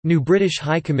New British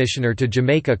High Commissioner to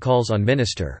Jamaica calls on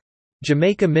Minister.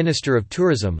 Jamaica Minister of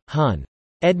Tourism, Hon.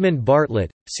 Edmund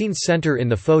Bartlett, seen center in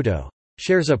the photo,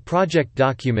 shares a project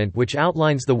document which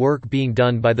outlines the work being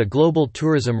done by the Global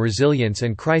Tourism Resilience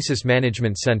and Crisis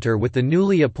Management Centre with the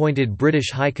newly appointed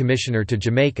British High Commissioner to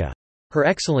Jamaica, Her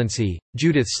Excellency,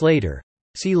 Judith Slater.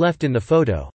 See left in the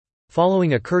photo,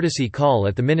 following a courtesy call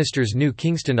at the minister's new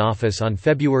Kingston office on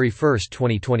February 1,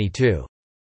 2022.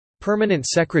 Permanent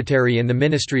Secretary in the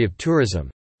Ministry of Tourism,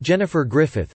 Jennifer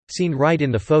Griffith, seen right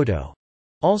in the photo,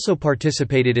 also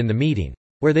participated in the meeting,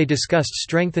 where they discussed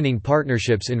strengthening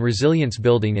partnerships in resilience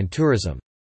building and tourism.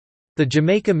 The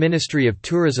Jamaica Ministry of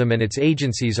Tourism and its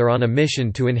agencies are on a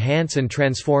mission to enhance and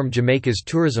transform Jamaica's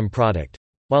tourism product,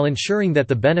 while ensuring that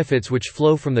the benefits which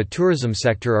flow from the tourism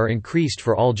sector are increased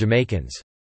for all Jamaicans.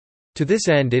 To this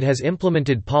end, it has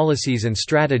implemented policies and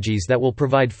strategies that will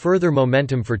provide further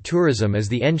momentum for tourism as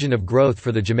the engine of growth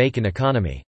for the Jamaican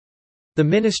economy. The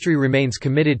ministry remains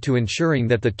committed to ensuring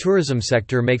that the tourism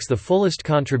sector makes the fullest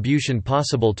contribution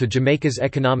possible to Jamaica's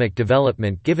economic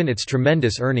development given its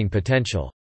tremendous earning potential.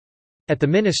 At the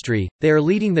ministry, they are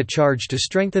leading the charge to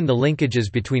strengthen the linkages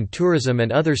between tourism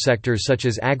and other sectors such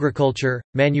as agriculture,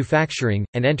 manufacturing,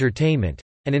 and entertainment,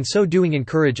 and in so doing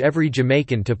encourage every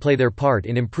Jamaican to play their part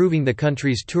in improving the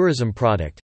country's tourism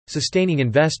product, sustaining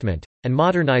investment, and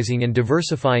modernizing and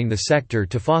diversifying the sector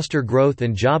to foster growth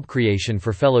and job creation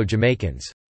for fellow Jamaicans.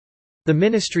 The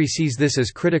ministry sees this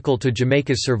as critical to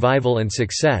Jamaica's survival and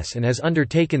success and has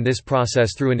undertaken this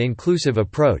process through an inclusive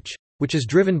approach, which is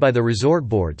driven by the resort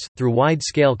boards, through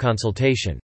wide-scale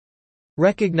consultation.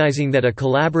 Recognizing that a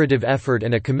collaborative effort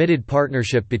and a committed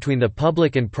partnership between the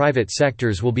public and private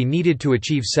sectors will be needed to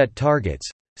achieve set targets,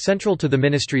 central to the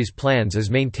ministry's plans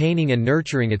is maintaining and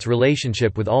nurturing its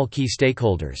relationship with all key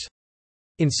stakeholders.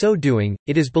 In so doing,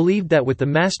 it is believed that with the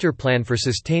Master Plan for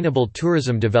Sustainable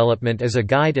Tourism Development as a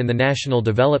guide and the National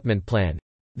Development Plan,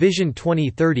 Vision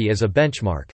 2030 as a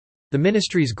benchmark, the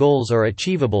ministry's goals are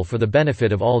achievable for the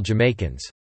benefit of all Jamaicans.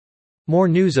 More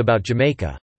news about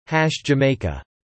Jamaica. #Jamaica